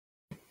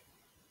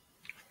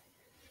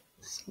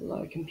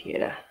Slow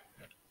computer.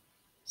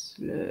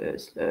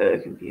 Slow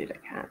computer.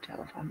 Can't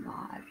tell if I'm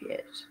live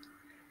yet.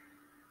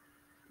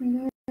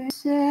 No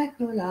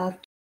circle of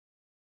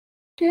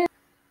death.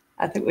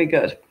 I think we're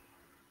good.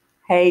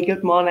 Hey,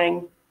 good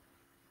morning.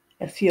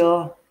 If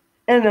you're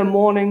in a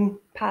morning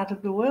part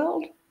of the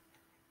world,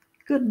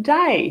 good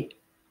day.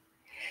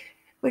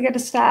 We're going to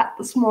start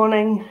this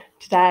morning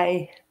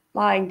today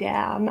lying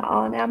down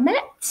on our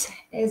mats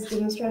as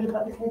demonstrated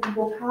by the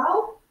capable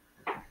Carl.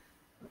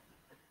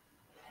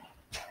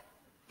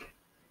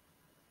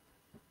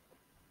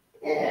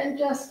 And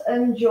just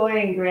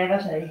enjoying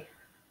gravity.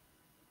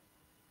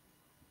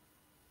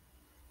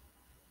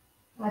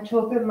 I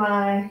talk in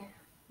my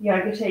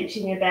yoga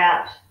teaching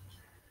about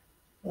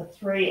the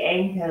 3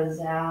 anchors,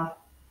 our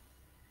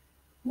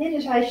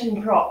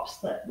meditation props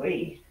that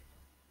we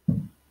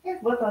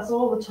have with us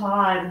all the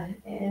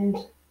time, and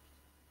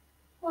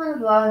one of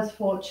those,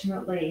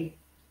 fortunately,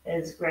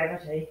 is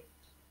gravity.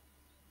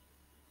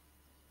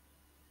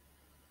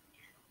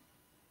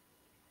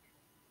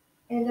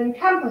 And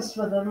encompassed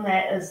within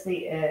that is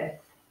the earth.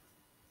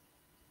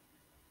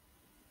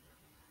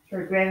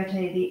 Through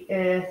gravity, the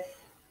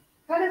earth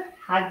kind of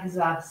hugs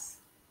us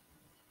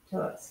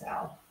to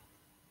itself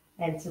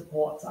and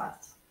supports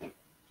us.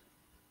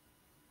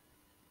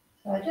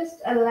 So just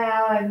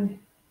allowing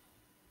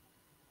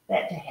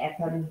that to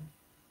happen,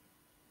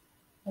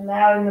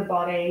 allowing the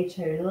body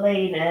to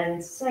lean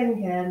in, sink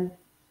in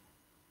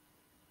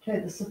to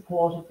the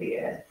support of the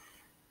earth,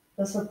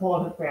 the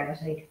support of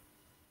gravity.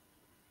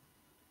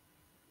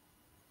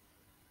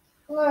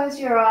 Close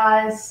your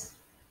eyes.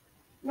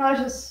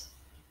 Notice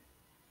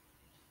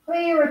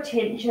where your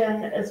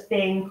attention is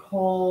being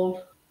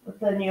called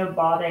within your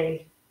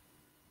body.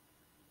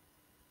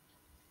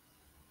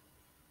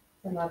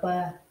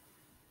 Another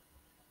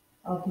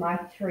of my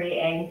 3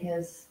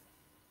 anchors.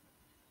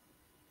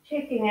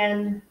 Checking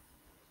in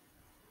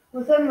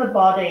within the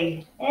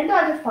body, and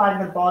I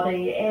define the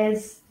body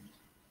as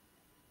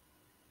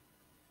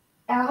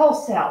our whole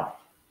self.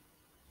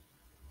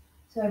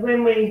 So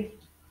when we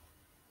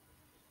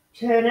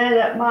turn in,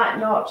 it might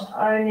not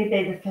only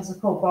be the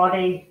physical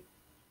body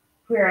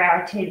where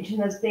our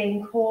attention is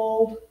being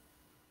called.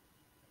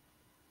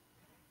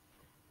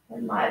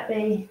 It might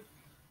be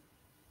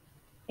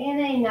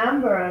any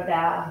number of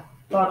our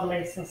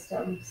bodily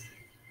systems.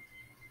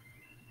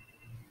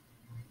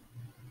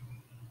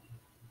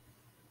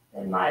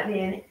 It might be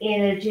an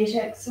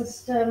energetic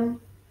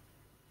system.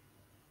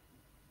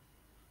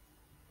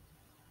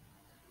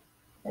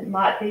 It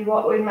might be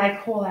what we may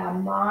call our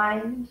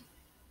mind,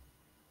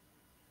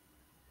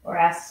 or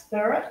our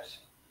spirit,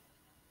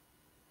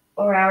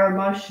 or our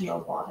emotional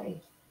body.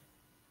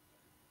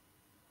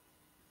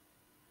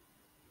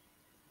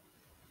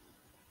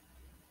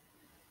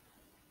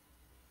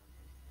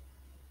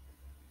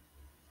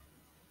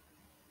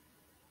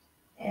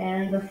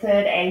 And the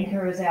 3rd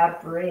anchor is our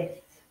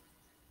breath.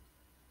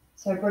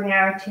 So bring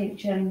our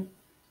attention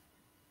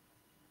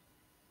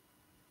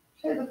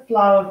to the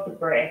flow of the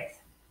breath.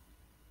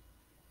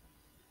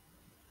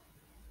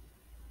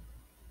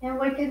 And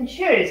we can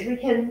choose. We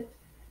can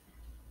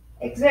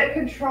exert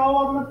control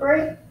on the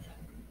breath,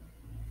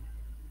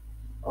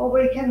 or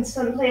we can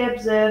simply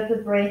observe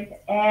the breath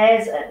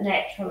as it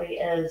naturally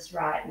is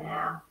right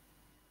now.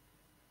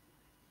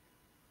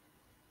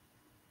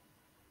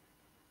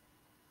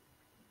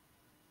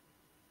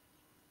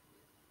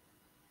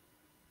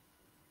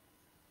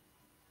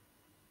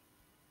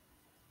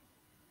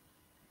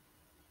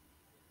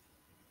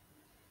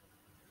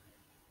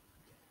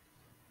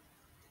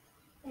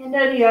 And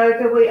in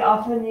yoga, we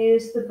often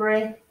use the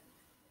breath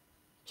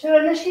to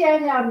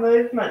initiate our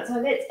movement. So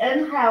let's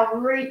inhale,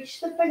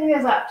 reach the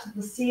fingers up to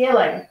the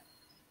ceiling.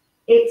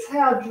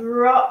 Exhale,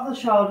 drop the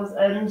shoulders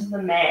into the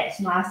mat,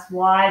 nice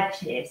wide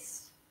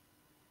chest.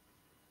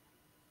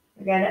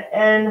 We're going to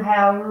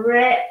inhale,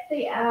 wrap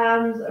the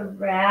arms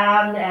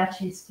around our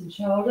chest and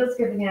shoulders,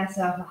 giving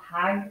ourselves a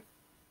hug.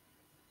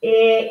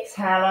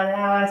 Exhale,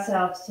 allow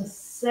ourselves to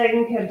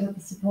sink into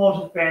the support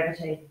of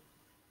gravity.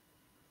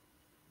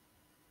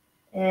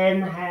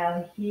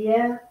 Inhale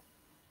here.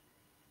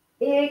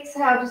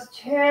 Exhale, just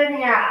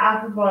turning our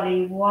upper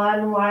body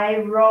one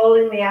way,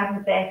 rolling the upper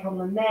back on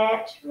the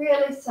mat,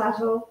 really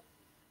subtle.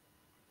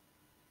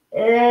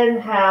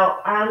 Inhale,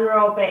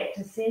 unroll back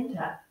to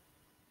center.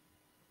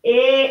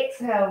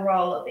 Exhale,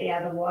 roll it the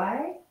other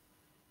way.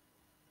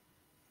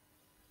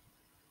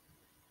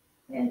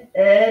 And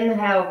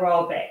inhale,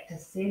 roll back to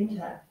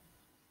center.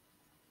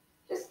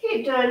 Just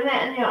keep doing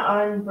that in your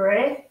own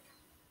breath.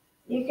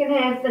 You can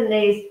have the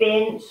knees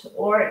bent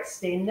or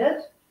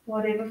extended,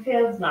 whatever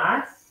feels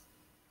nice.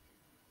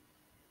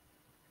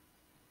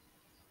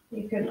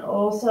 You can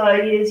also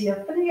use your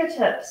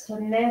fingertips to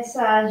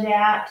massage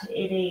out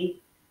any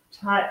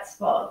tight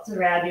spots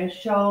around your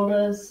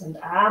shoulders and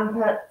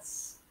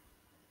armpits.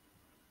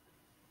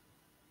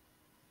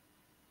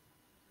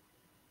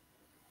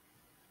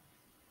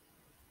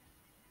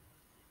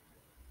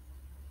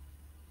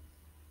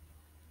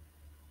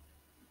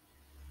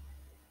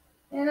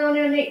 And on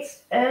your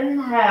next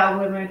inhale,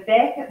 when we're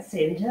back at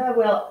center,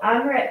 we'll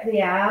unwrap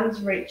the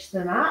arms, reach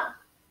them up.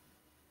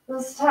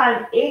 This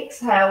time,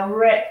 exhale,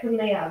 wrap them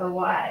the other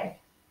way.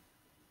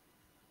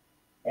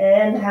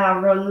 Inhale,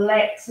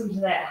 relax into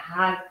that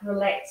hug,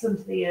 relax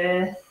into the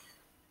earth.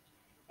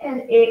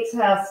 And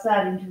exhale,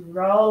 starting to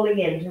roll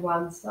again to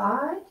one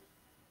side.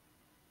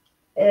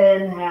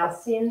 Inhale,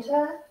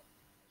 center.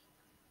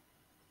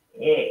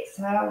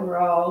 Exhale,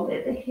 roll.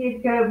 Let the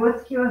head go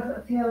with you if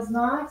it feels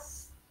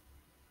nice.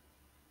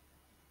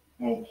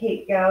 And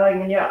keep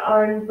going in your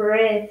own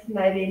breath,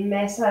 maybe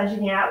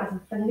massaging out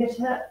with the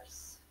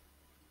fingertips.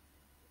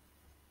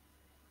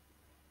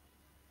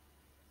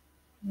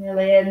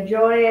 Really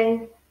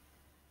enjoying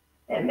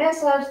that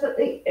massage that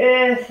the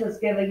earth is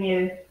giving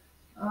you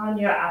on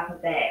your upper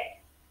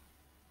back.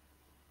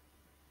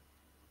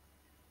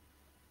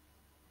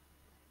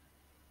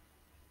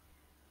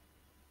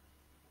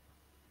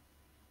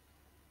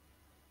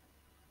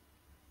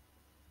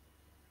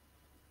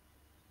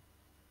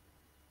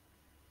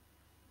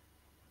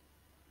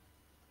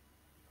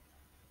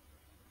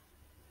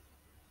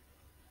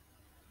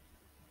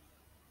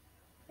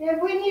 Now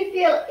when you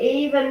feel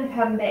even,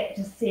 come back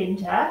to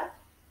center.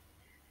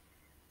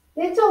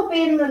 Let's all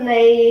bend the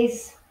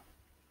knees.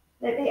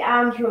 Let the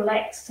arms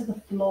relax to the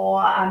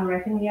floor,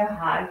 unwrapping your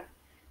hug.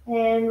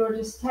 And we'll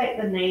just take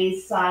the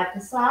knees side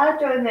to side,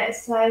 doing that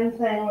same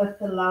thing with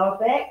the lower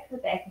back, the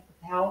back of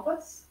the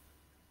pelvis.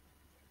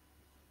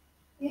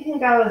 You can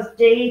go as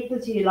deep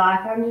as you like.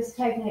 I'm just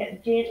taking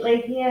it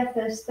gently here,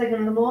 first thing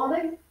in the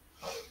morning.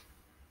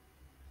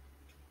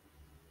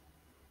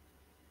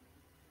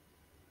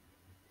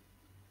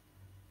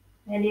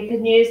 And you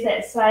can use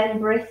that same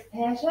breath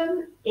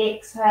pattern,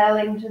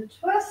 exhaling to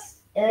twist,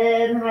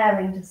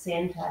 inhaling to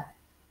center.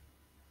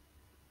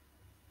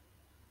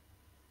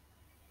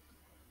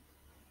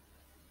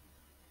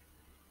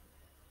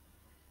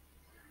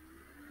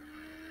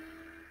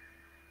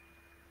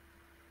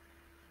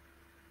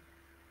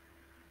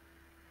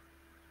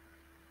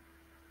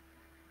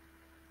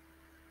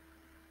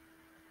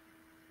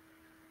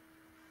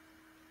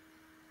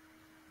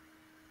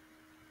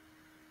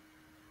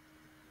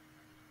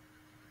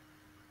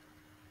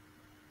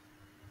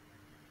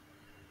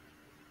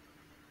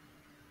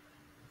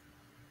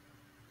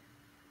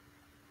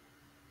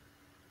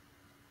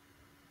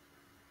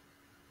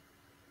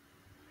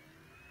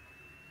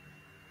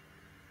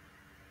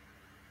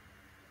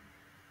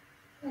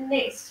 And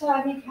next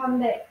time you come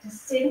back to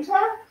center,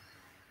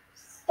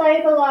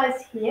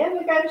 stabilize here.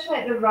 We're going to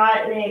take the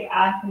right leg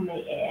up in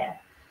the air.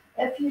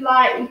 If you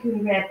like, you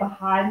can grab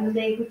behind the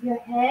leg with your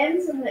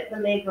hands and let the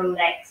leg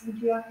relax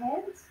into your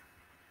hands.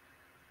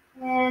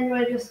 And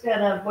we're just going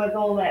to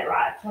wiggle that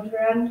right foot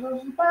around a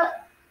little bit,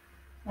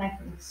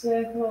 making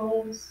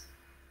circles.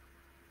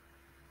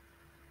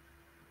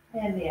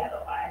 And the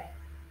other way.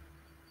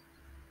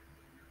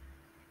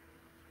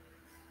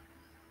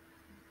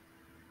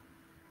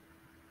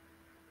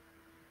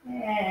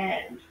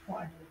 And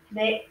point and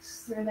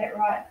flex through that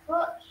right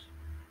foot.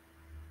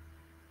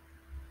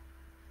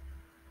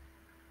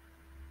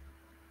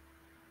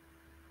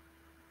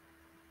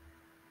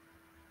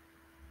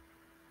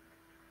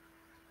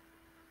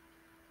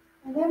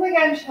 And then we're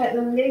going to take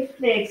the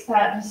left leg,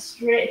 start to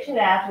stretch it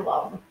out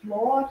along the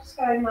floor, just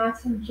going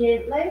nice and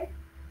gently.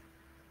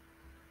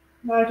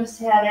 Notice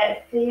how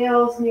that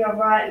feels in your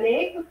right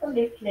leg with the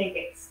left leg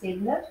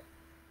extended.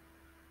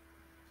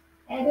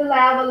 And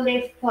allow the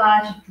left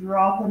thigh to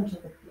drop into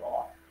the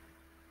floor.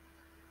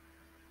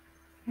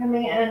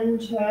 Coming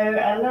into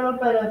a little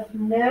bit of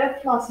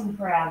nerve flossing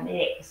for our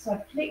neck. So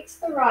flex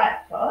the right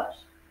foot.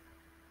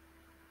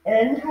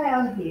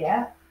 Inhale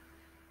here.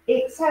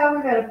 Exhale,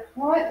 we're going to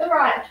point the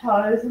right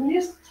toes and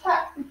just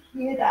tuck the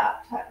head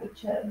up, tuck the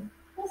chin.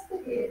 Just the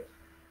head.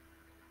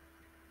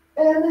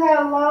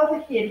 Inhale, lower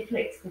the head,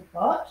 flex the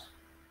foot.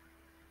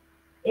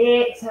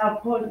 Exhale,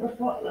 point the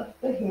foot, lift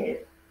the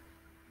head.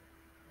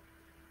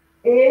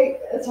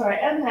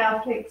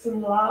 Inhale, flex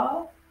and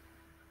lower.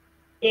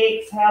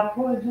 Exhale,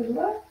 point and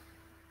lift.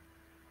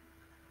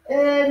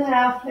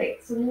 Inhale,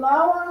 flex and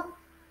lower.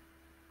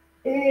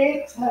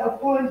 Exhale,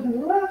 point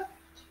and lift.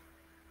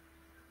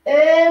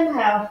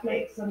 Inhale,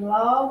 flex and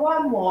lower.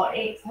 One more.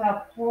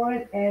 Exhale,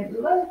 point and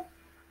lift.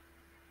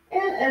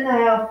 And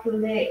inhale,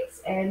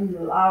 flex and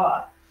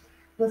lower.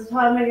 This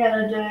time we're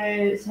going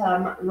to do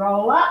some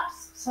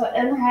roll-ups. So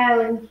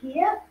inhaling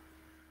here,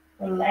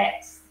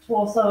 relax the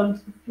torso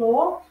into the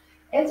floor.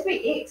 As we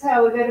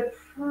exhale, we're going to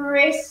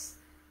press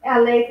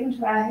our leg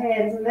into our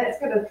hands, and that's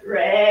going to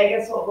drag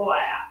us all the way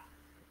up.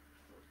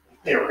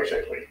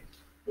 Theoretically.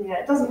 Yeah,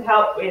 it doesn't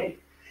help when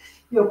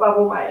your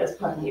bubble weight is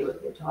poking you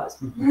with your toes.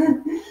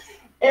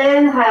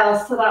 Inhale,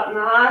 sit up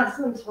nice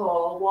and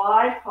tall,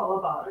 wide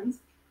collarbones.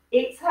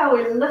 Exhale,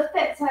 we lift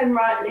that same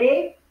right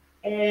leg,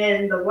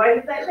 and the weight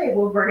of that leg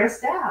will bring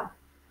us down.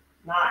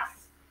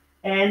 Nice.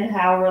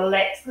 Inhale,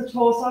 relax the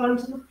torso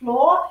into the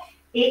floor.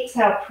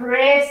 Exhale,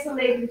 press the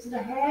leg into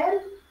the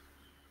hand.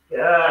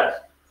 Good.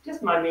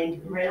 Just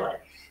momentum, really.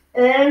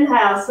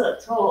 Inhale,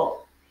 sit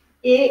tall.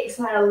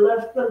 Exhale,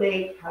 lift the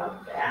leg,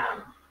 come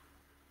down.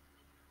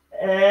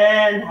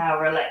 Inhale,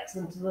 relax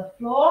into the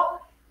floor.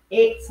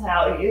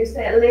 Exhale, use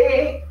that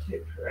leg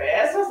to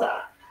press us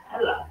up.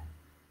 Hello.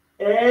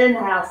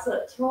 Inhale,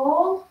 sit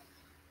tall.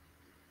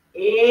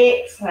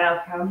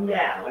 Exhale, come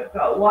down. We've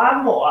got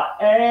one more.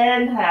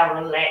 Inhale,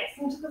 relax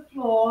into the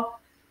floor.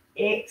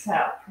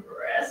 Exhale,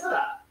 press it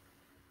up.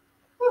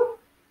 Whew.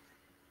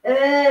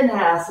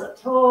 Inhale, sit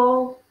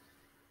tall.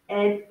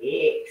 And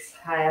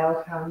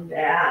exhale, come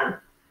down.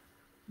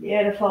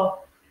 Beautiful.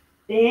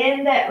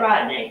 Bend that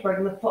right knee,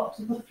 bring the foot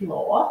to the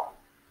floor.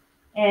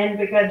 And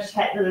we're going to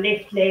take the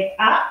left leg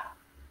up.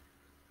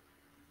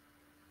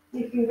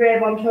 You can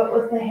grab onto it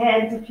with the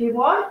hands if you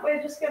want.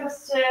 We're just going to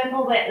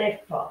circle that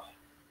left foot.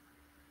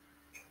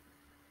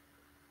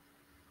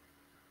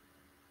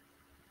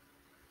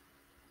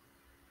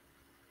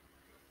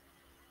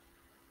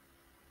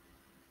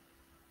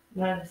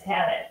 Notice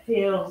how that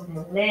feels in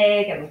the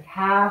leg and the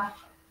calf.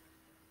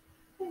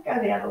 And go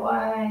the other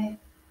way.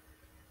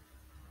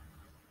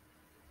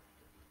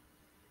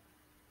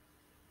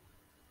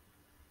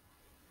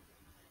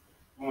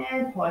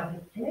 And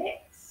pointed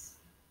flex.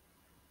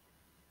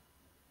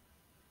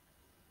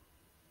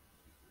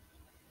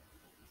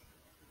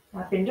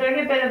 I've been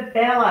doing a bit of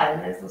ballet,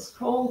 and there's this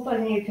cool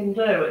thing you can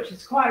do, which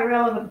is quite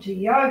relevant to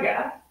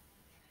yoga,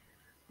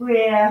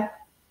 where,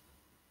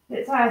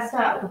 let's say I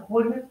start with a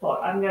pointed foot,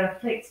 I'm going to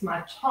flex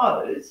my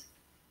toes,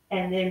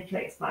 and then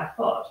flex my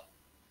foot,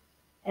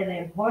 and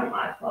then point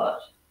my foot,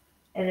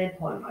 and then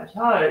point my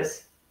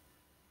toes.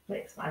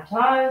 Flex my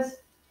toes,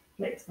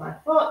 flex my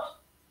foot,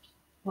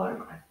 point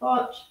my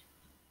foot,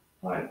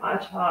 point my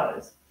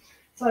toes.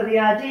 So the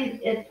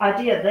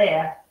idea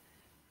there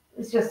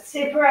is just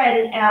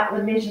separating out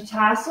the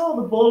metatarsal,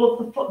 the ball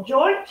of the foot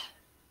joint,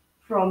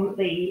 from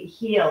the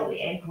heel,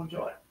 the ankle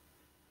joint.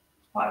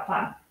 Quite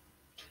fun.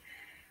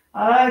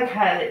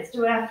 Okay, let's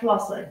do our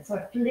flossing.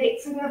 So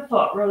flexing the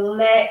foot,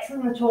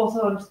 relaxing the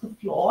torso into the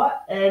floor.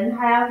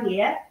 Inhale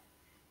here.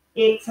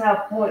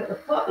 Exhale, point the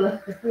foot,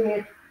 lift the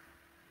head.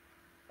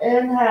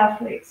 Inhale,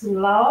 flex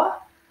and lower.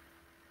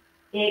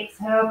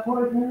 Exhale,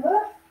 point and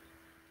lift.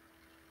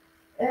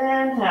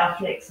 Inhale,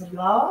 flex and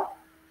lower.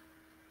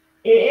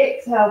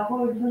 Exhale,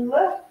 point and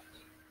lift.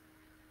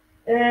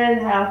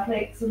 Inhale,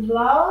 flex and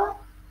lower.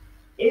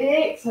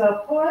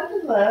 Exhale, point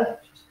and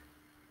lift.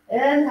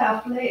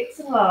 Inhale, flex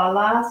and lower.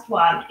 Last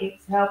one.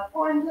 Exhale,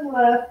 point and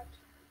lift.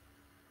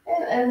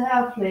 And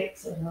inhale,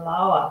 flex and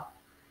lower.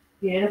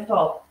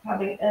 Beautiful.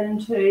 Coming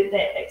into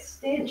that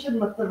extension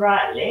with the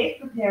right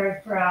leg,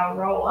 preparing for our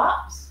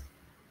roll-ups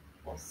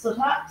or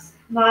sit-ups.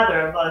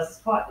 Neither of those is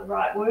quite the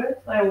right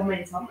word. They all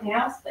mean something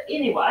else. But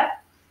anyway,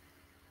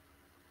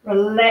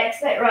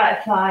 relax that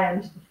right thigh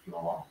into the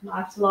floor.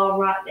 Nice long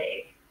right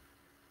leg.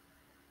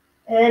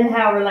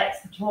 Inhale,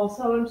 relax the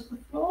torso into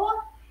the floor.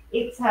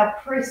 Exhale,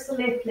 press the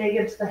left leg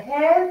into the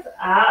hands.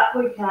 Up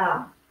we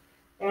come.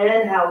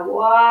 Inhale,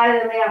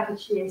 widen the upper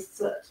chest,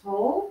 sit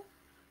tall.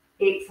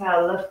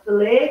 Exhale, lift the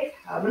leg,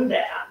 coming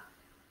down.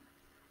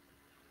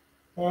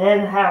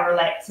 Inhale,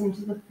 relax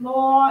into the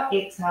floor.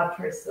 Exhale,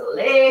 press the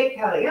leg,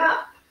 coming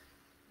up.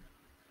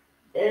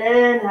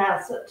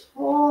 Inhale, sit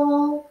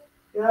tall.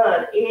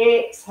 Good.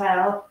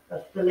 Exhale,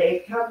 lift the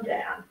leg, come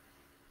down.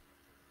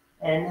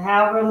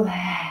 Inhale,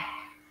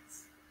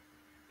 relax.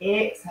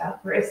 Exhale,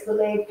 press the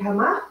leg, come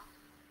up.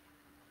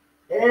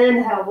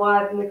 Inhale,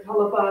 widen the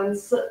collarbones,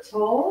 sit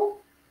tall.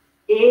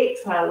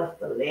 Exhale, lift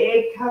the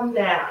leg, come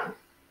down.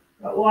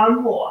 Got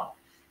one more.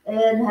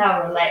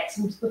 Inhale, relax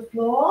into the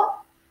floor.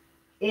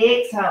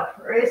 Exhale,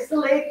 press the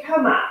leg,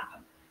 come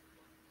up.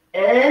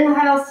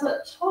 Inhale,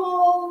 sit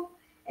tall.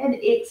 And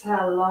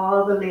exhale,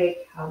 lower the leg,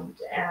 come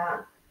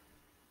down.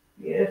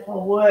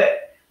 Beautiful work.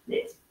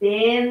 Let's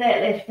bend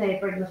that left knee,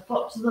 bring the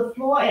foot to the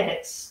floor and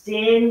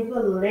extend the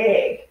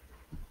leg.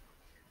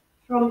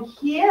 From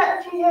here,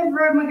 if you have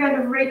room, we're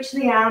going to reach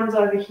the arms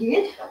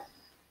overhead.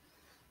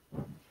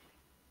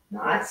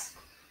 Nice.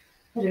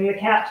 Hitting the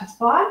couch is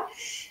fine.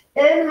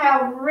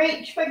 Inhale,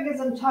 reach fingers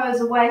and toes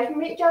away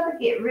from each other,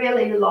 get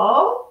really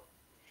long.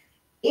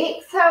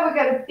 Exhale, we're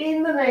going to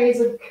bend the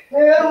knees and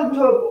curl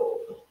into a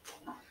ball.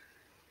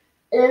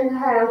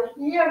 Inhale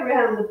here,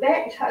 around the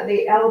back, tuck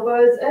the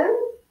elbows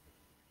in.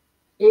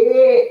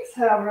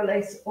 Exhale,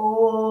 release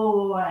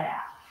all the way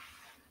out.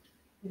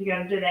 You're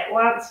going to do that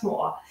once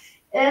more.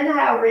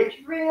 Inhale,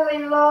 reach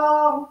really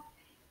long.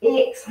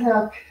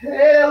 Exhale,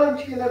 curl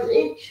into an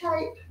egg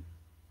shape.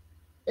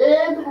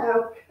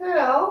 Inhale,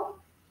 curl.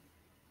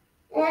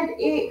 And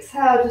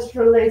exhale, just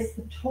release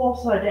the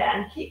torso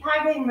down. Keep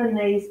hugging the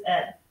knees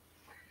in.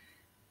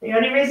 The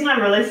only reason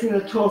I'm releasing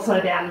the torso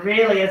down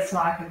really is so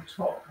I can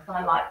talk, because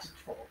I like to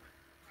talk.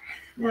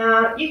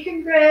 Now, you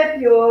can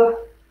grab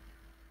your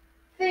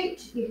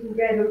feet, you can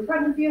grab in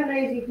front of your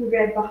knees, you can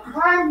grab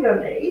behind your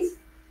knees.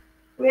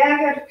 We are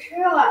going to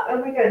curl up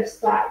and we're going to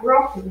start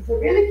rocking. So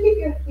really keep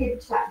your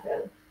head tucked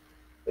in.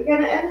 We're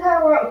going to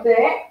inhale, rock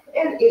back,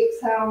 and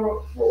exhale,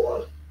 rock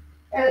forward.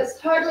 And it's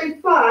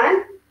totally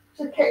fine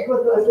to kick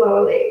with those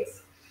lower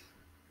legs.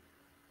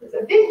 Because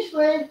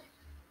eventually,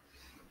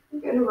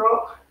 we're going to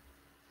rock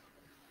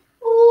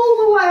all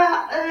the way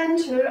up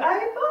into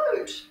a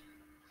boat.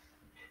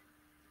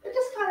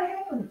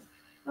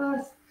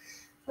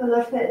 So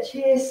lift that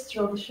chest,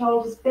 draw the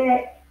shoulders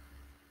back.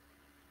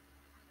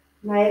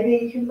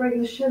 Maybe you can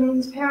bring the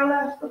shins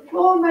parallel to the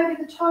floor,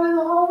 maybe the toe of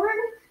the whole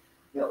ring.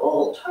 You're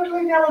all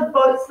totally valid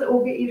boats that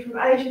will get you from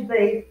A to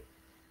B,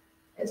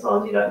 as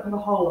long as you don't put a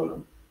hole in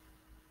them.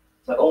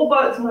 So all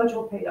boats, no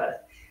torpedoes.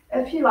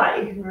 If you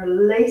like, you can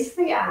release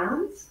the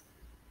arms.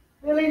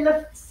 Really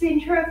lift the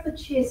center of the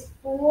chest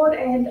forward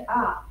and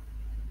up.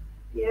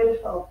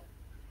 Beautiful.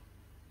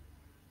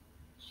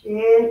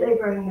 Gently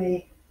bring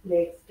the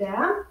legs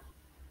down.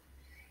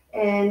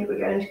 And we're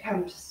going to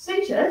come to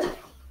seated,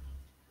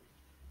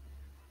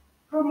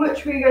 from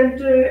which we're going to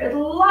do a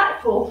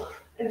delightful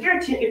and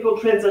very technical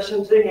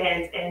transition to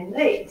hands and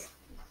knees.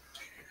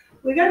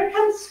 We're going to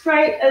come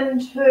straight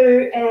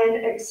into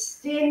an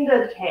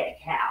extended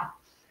cat-cow.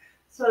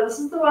 So this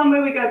is the one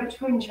where we go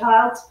between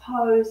child's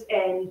pose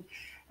and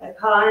a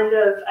kind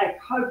of a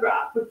cobra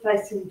upward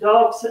facing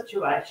dog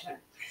situation.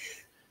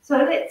 So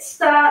let's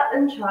start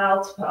in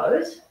child's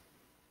pose.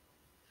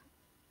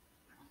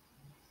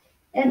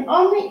 And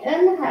on the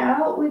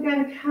inhale, we're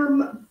going to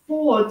come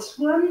forward,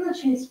 swim the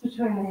chest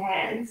between the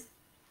hands,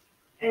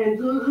 and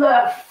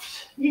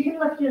lift. You can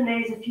lift your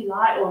knees if you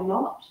like or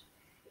not.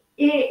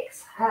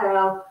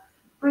 Exhale,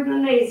 bring the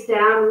knees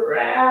down,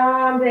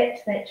 round back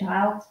to that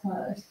child's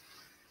pose.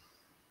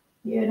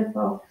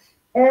 Beautiful.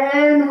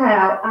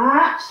 Inhale,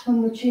 arch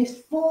from the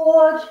chest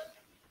forward,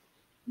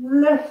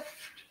 lift,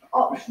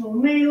 optional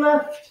knee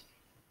lift.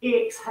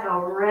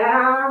 Exhale,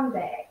 round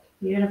back.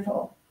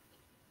 Beautiful.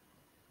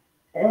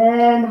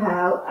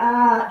 Inhale,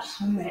 arch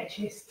from that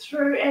chest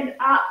through and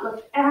up,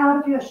 lift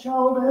out of your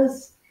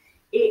shoulders.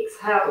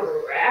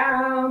 Exhale,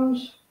 round.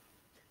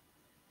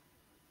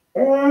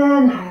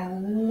 Inhale,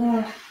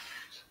 lift.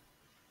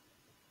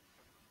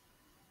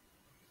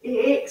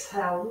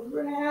 Exhale,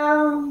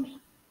 round.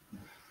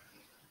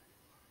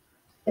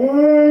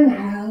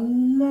 Inhale,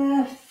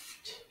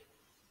 lift.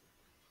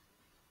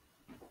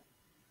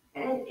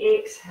 And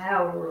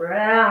exhale,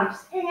 round.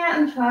 Just hang out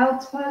in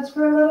child's pose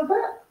for a little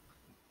bit.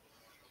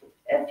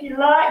 If you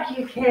like,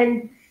 you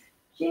can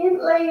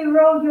gently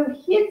roll your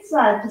head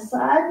side to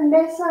side,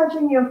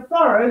 massaging your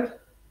forehead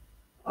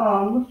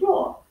on the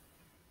floor.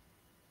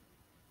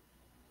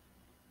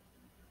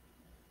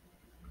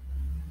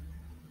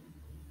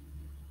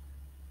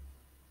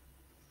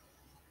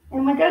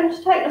 And we're going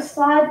to take a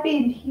side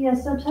bend here,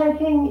 so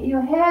taking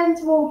your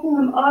hands, walking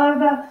them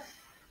over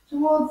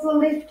towards the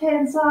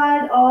left-hand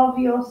side of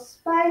your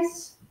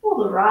space,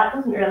 or the right,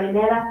 doesn't really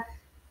matter,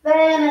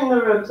 fanning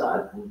the ribs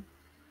open.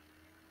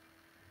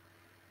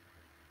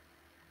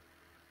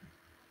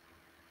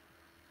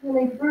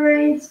 Really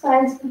breathe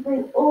space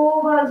between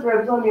all those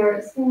ribs on your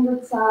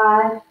extended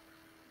side.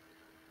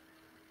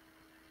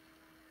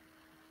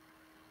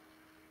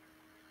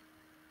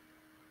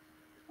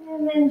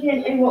 And then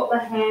gently walk the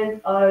hands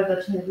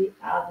over to the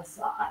other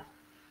side.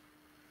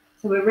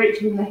 So we're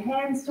reaching the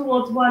hands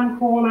towards one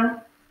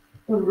corner,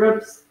 the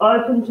ribs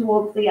open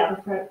towards the other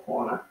front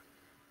corner.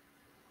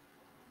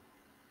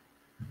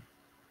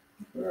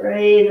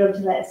 Breathe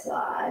into that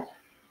side.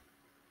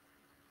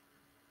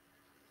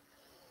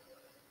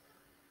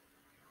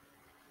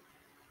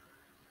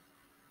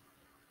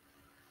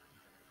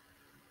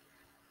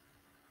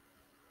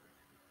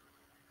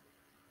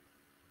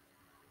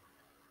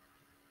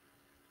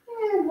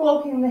 And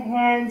walking the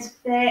hands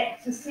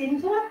back to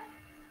center.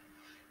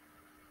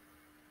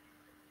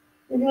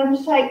 We're going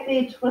to take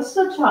the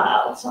twisted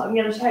child. So I'm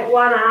going to take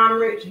one arm,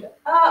 reach it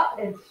up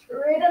and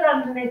thread it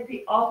underneath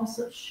the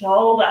opposite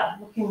shoulder,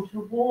 looking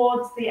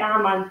towards the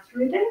arm I'm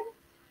threading.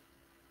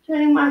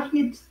 Turning my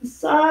head to the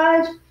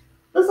side.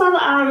 This other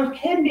arm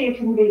can be a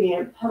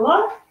convenient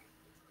pillow,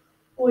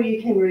 or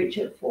you can reach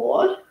it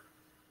forward,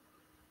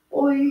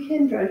 or you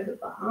can drape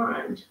it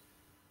behind.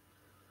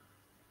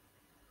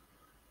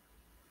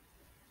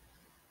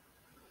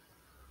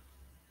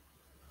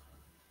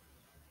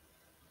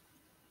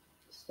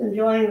 Just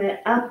enjoying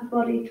that upper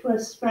body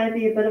twist,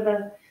 maybe a bit of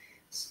a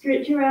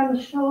stretch around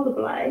the shoulder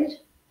blade.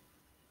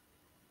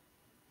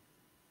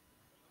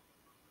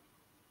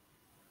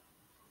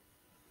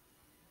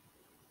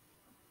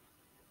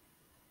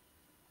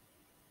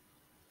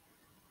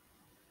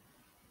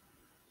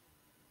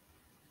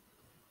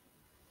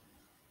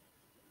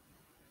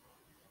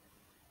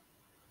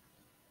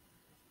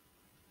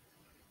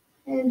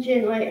 And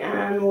gently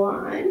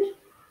unwind,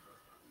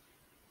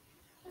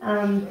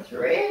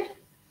 thread,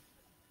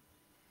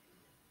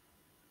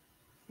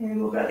 and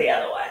we'll go the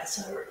other way.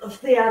 So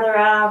lift the other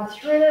arm,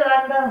 thread it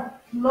under,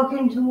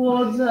 looking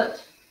towards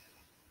it,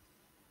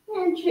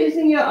 and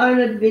choosing your own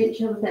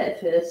adventure with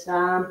that first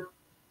arm.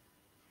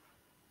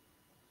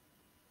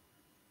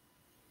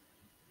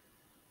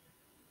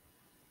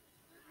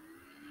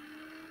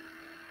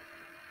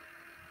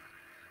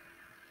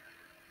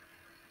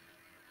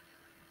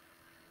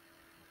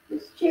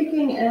 Just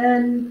checking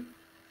in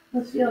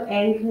with your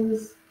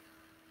anchors,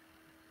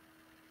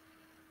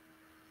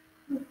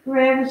 with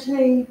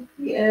gravity,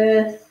 the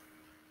earth,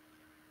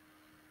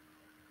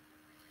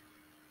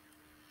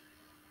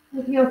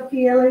 with your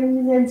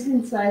feelings and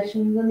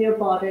sensations in your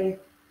body,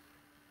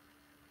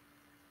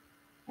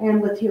 and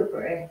with your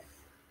breath.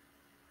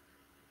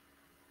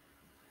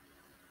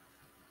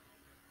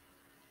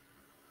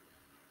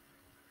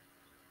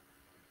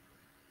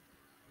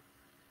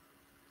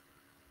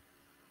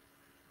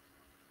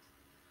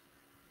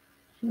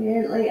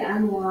 Gently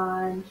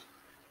unwind.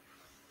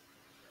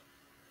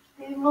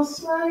 And we'll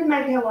slowly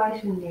make our way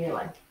to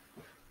kneeling.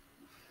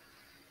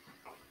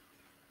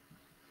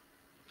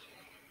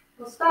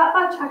 We'll start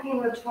by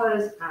tucking the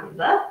toes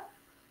under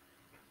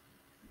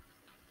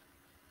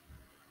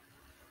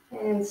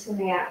and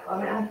sitting out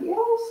on our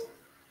heels.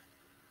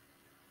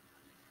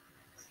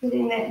 Just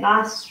getting that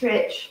nice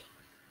stretch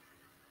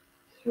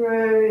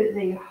through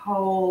the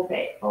whole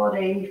back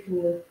body,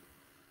 from the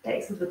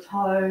backs of the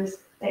toes,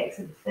 backs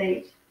of the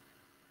feet.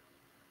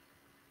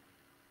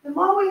 And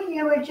while we're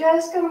here, we're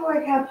just going to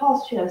work our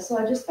posture.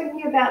 So just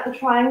thinking about the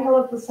triangle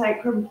of the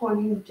sacrum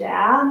pointing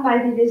down,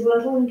 maybe there's a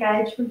little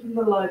engagement in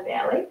the low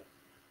belly.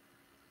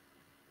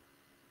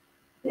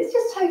 Let's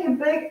just take a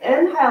big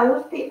inhale,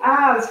 lift the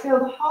arms, feel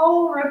the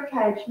whole rib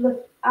cage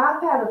lift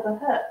up out of the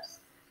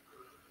hips.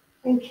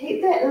 And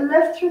keep that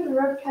lift through the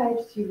rib cage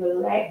as you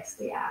relax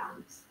the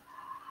arms.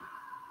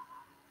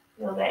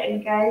 Feel that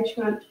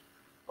engagement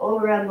all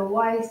around the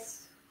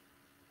waist.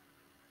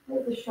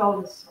 Let the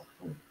shoulders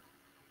soften.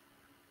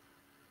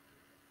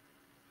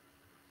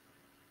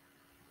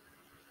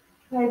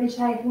 Maybe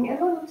taking a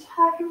little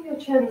tuck of your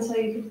chin so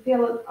you can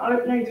feel it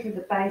opening through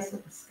the base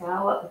of the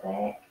skull at the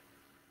back.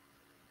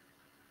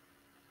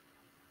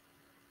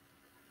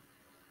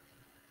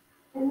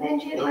 And then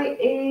gently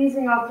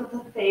easing off at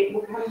the feet,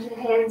 we'll come to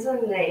hands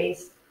and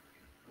knees.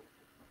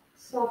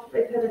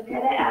 Softly put a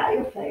patter out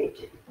your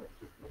feet.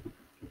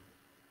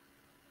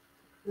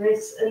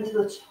 Press into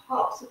the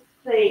tops of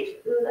the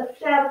feet,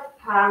 lift out of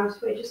the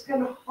palms. We're just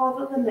going to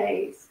hover the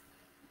knees.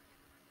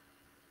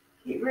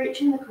 Keep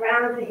reaching the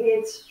crown of the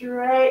head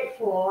straight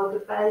forward,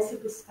 the base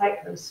of the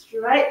sacrum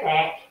straight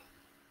back.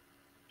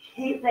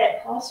 Keep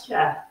that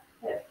posture,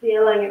 that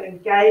feeling of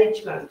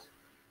engagement,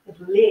 of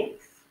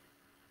length.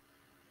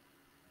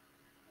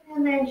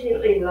 And then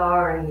gently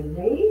lowering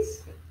the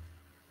knees.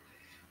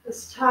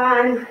 This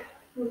time,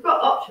 we've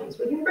got options.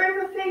 We can bring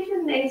the feet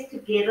and knees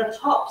together,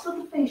 tops of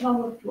the feet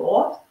on the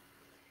floor,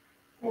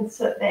 and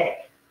sit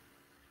back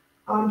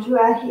onto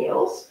our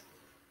heels.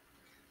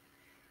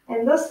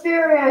 And this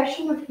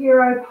variation of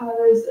hero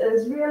pose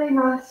is really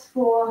nice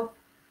for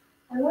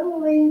a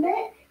little lean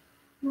back,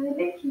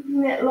 maybe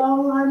keeping that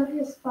long line of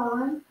your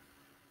spine.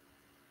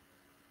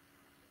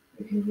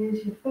 You can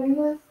use your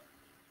fingers.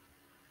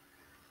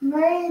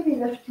 Maybe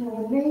lifting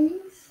the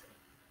knees,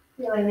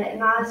 feeling that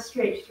nice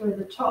stretch through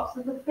the tops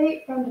of the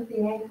feet, front of the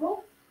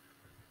ankle.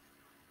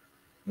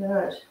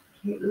 Good.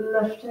 Keep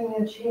lifting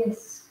your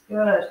chest.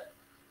 Good.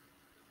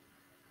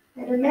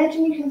 And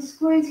imagine you can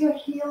squeeze your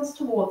heels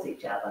towards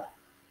each other.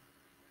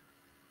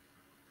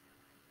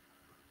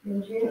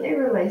 And gently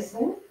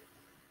releasing.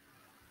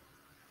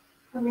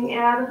 Coming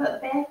out of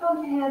it, back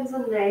on hands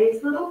and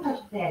knees, little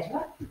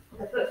pitter-patter,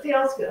 if it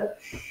feels good.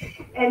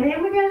 And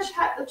then we're going to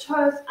tuck the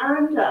toes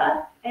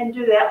under and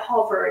do that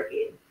hover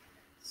again.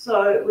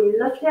 So we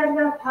lift out of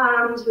our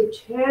palms, we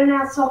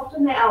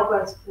soften the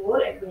elbows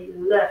forward, and we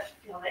lift.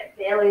 Feel that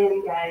belly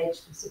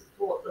engaged to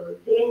support the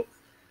length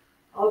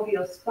of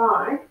your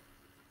spine.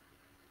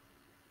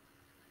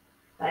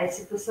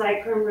 Base of the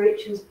sacrum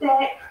reaches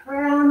back,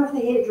 crown of the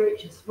head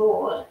reaches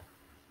forward.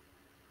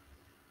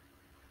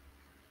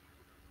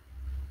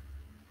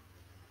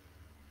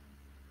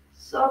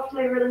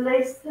 Softly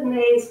release the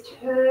knees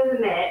to the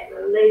mat,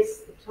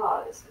 release the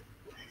toes.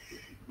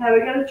 Now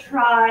we're going to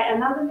try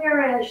another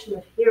variation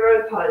of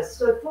hero pose.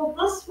 So for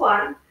this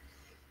one,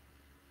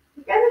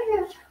 we're going to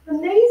have, the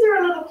knees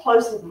are a little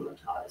closer than the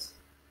toes,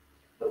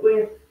 but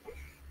we're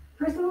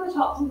pressing the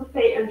tops of the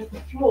feet into the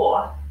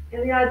floor.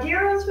 And the idea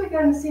is we're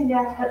going to send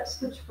our hips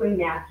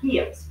between our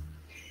heels.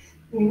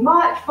 You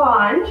might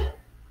find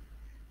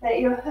that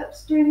your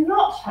hips do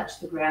not touch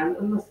the ground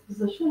in this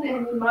position,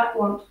 and you might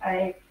want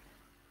a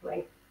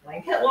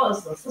blanket. What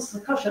is this? This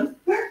is a cushion.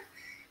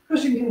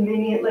 Cushion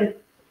conveniently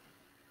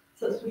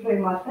sits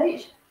between my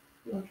feet.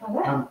 You want to try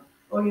that?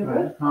 Or you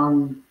would?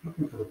 I'm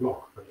looking for the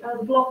block.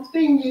 The block is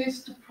being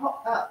used to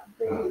prop up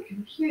the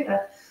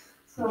computer.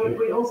 So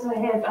we also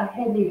have a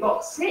handy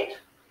box set.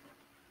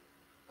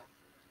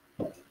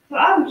 So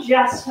I'm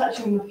just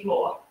touching the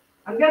floor.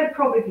 I'm going to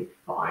probably be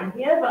fine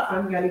here, but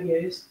I'm going to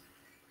use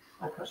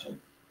a cushion.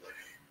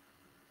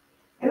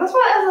 And this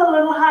one is a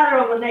little harder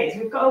on the knees.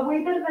 We've got a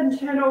wee bit of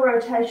internal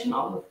rotation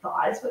on the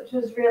thighs, which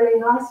is really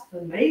nice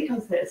for me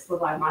because that's the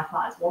way my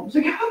thighs want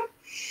to go.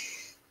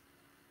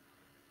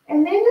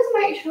 And then just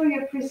make sure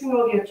you're pressing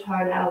all your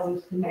toenails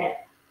into the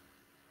mat.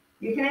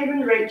 You can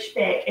even reach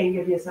back and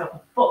give yourself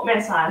a foot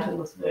massage in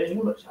this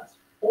version, which is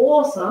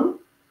awesome.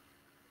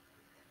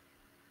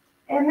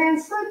 And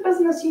then slow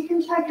business, you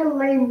can take a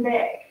lean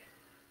back.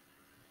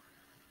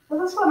 For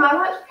this one, I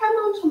like to come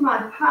onto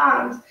my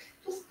palms,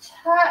 just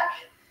tuck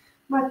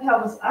my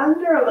pelvis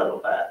under a little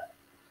bit.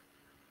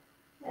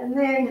 And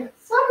then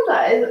some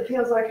days it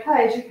feels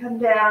okay to come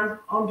down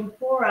onto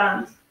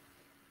forearms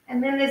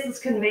And then there's this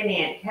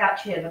convenient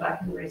couch here that I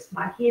can rest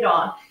my head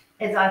on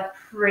as I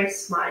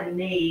press my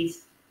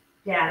knees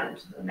down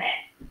into the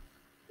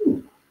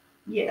mat.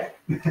 Yeah.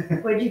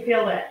 Where'd you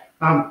feel that?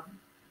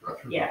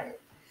 Yeah.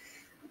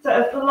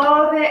 So if the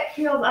lower back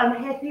feels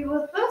unhappy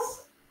with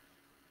this,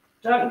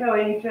 don't go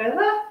any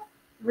further.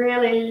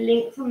 Really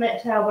lengthen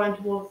that tailbone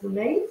towards the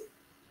knees.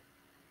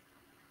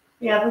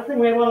 The other thing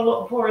we want to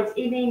look for is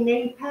any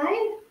knee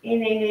pain.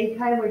 Any knee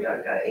pain, we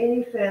don't go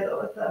any further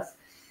with this.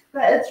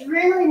 But it's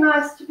really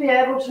nice to be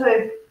able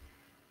to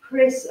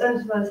press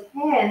into those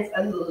hands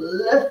and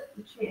lift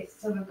the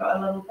chest so we've got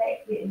a little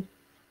back bend.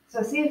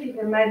 So see if you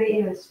can maybe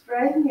even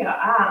straighten your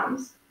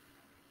arms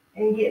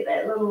and get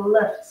that little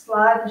lift.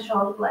 Slide the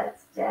shoulder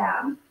blades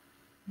down,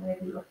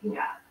 maybe looking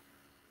up.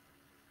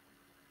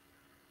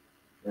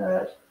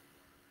 Good.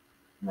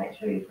 Make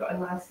sure you've got a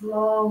nice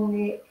long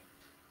neck.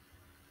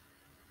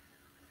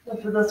 So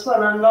for this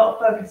one, I'm not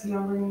focusing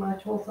on bringing my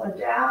torso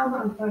down,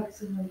 I'm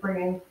focusing on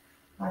bringing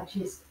my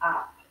chest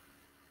up.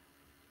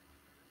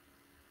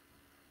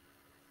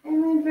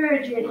 And then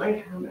very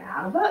gently come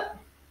out of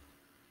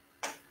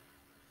it.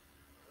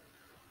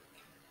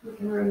 You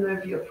can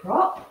remove your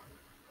prop.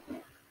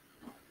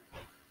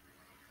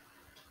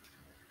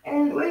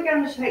 And we're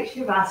going to take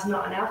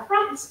Shavasana on our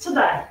fronts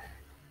today.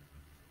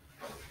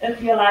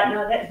 If you're like,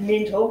 no, that's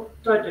mental,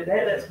 don't do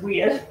that, that's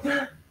weird.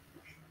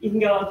 You can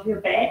go onto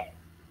your back.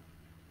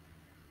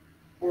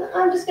 And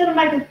I'm just going to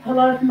make a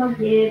pillow for my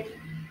head.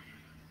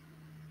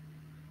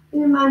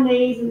 Bend my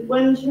knees and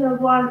windshield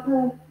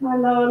wiper my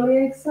lower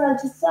legs side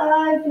to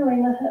side,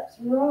 feeling the hips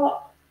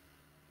rock.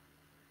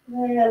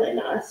 Really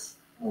nice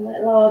on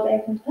that lower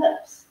back and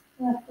hips.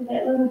 After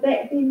that little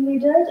back bend we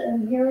did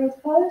in hero's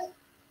pose.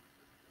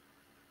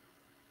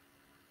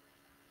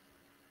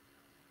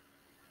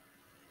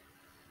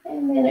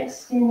 And then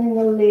extending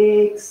the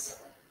legs.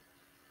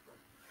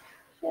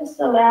 Just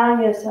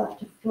allowing yourself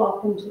to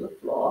flop into the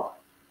floor.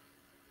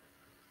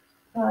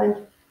 Find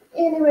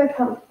anywhere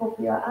comfortable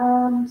for your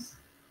arms.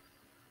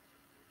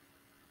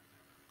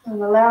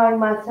 I'm allowing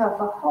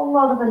myself a whole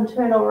lot of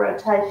internal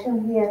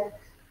rotation here.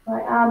 My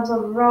arms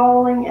are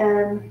rolling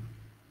in,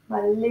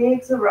 my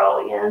legs are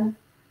rolling in.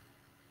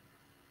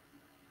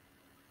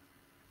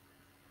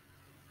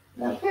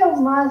 And it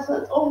feels nice,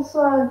 it's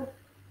also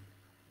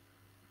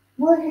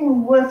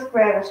working with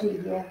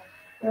gravity here,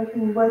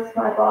 working with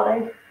my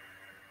body.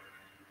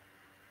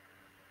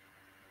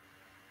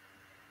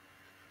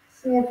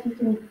 See if you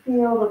can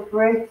feel the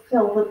breath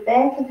fill the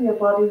back of your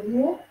body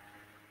here.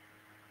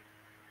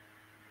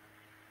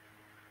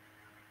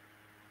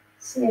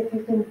 See if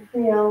you can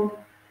feel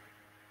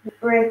the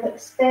breath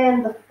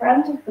expand the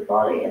front of the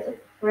body as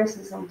it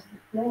presses onto the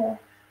floor.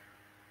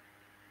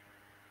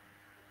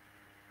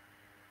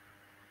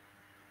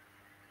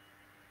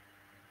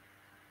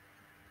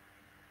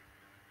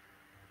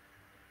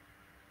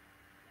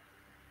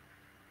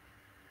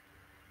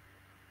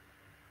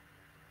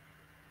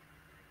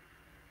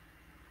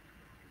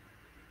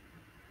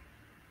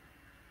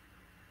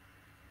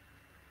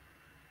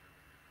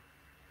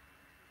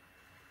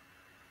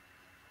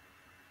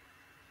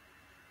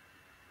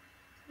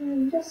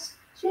 And just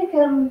check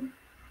in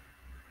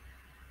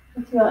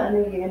with your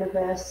inner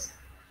universe.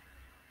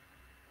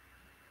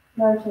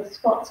 Notice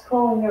what's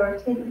calling your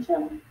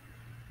attention.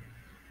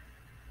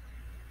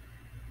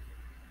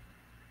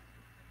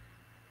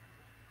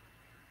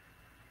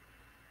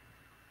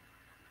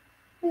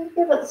 And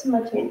give it some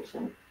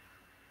attention.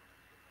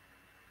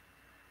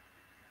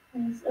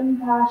 As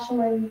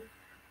impartially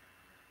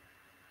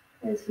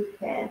as you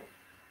can.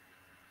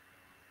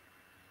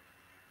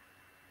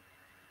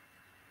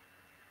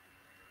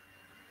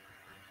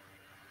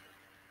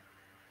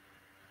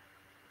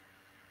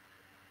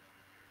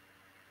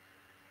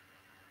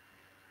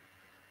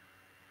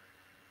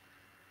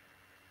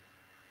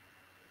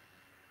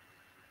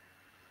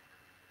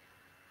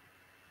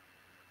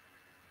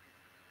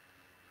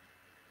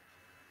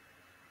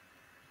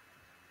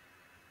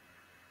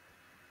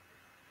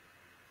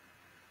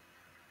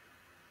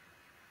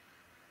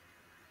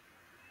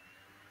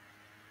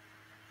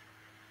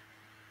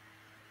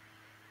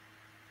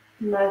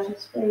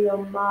 Notice where your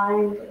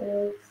mind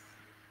is.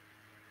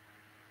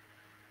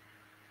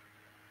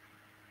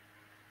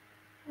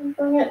 And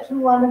bring it to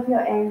one of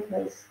your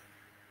anchors.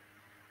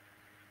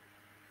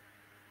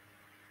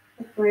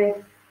 The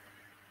breath,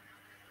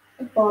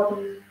 the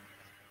body,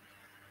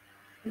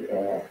 the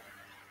earth.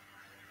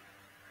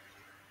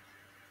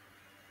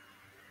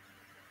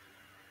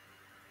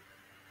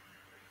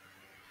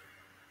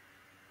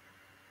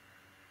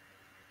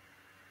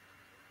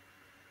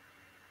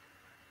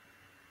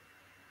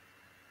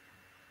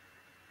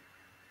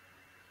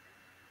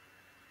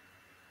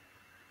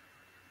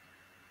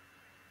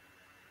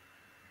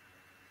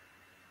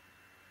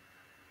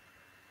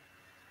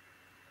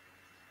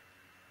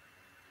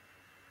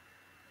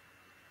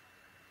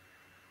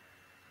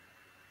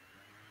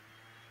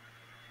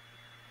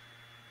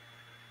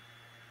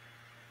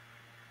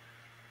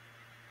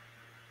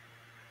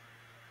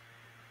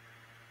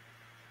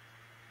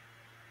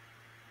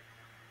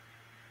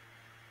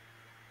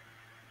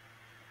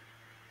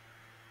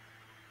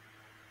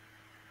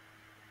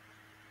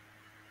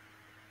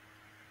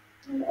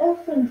 And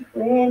if and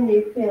when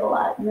you feel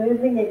like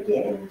moving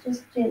again,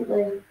 just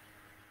gently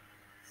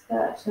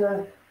start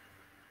to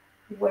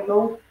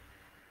wiggle,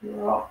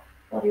 rock,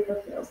 whatever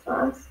feels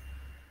nice.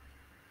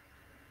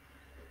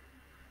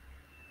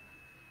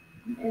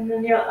 And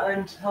in your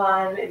own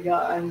time, in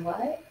your own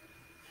way,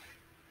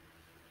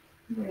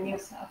 bring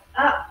yourself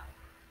up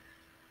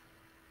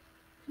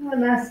to a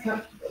nice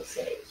comfortable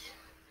seat.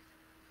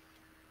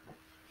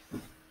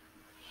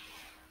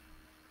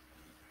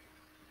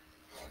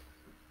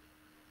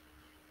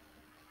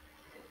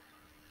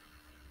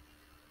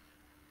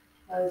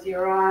 Close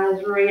your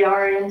eyes,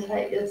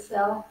 reorientate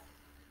yourself.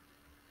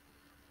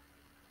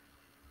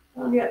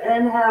 On your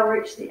inhale,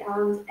 reach the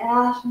arms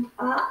out and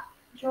up.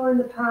 Join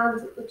the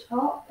palms at the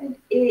top, and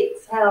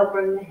exhale,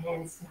 bring the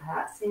hands to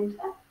heart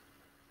center.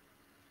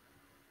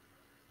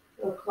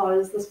 We'll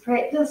close this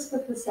practice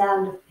with the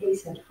sound of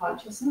peace and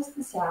consciousness,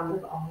 the sound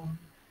of Om.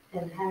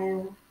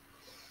 Inhale.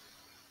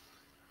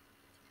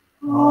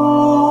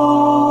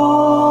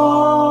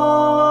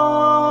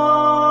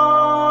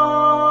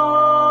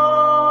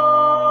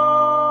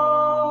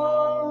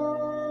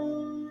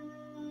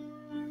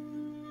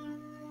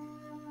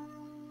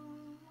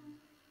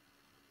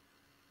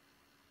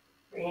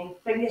 Bring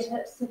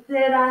fingertips to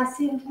third eye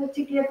center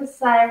together,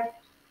 say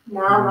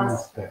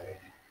Namaste.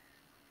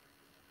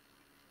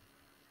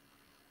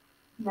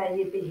 May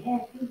you be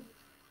happy.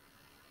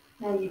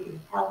 May you be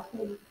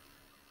healthy.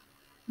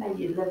 May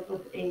you live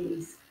with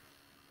ease.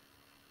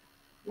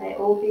 May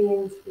all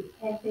beings be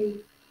happy,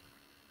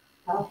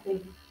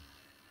 healthy,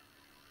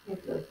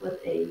 and live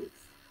with ease.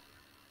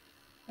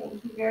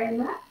 Thank you very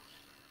much.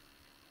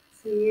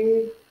 See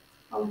you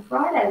on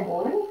Friday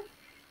morning.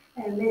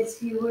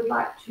 Unless you would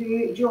like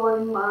to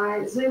join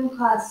my Zoom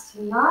class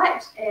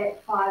tonight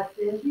at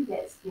 5:30,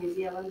 that's New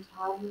Zealand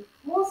time, of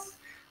course.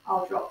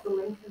 I'll drop the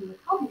link in the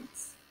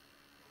comments.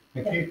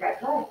 Thank you. Have a great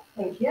day.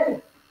 Thank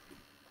you.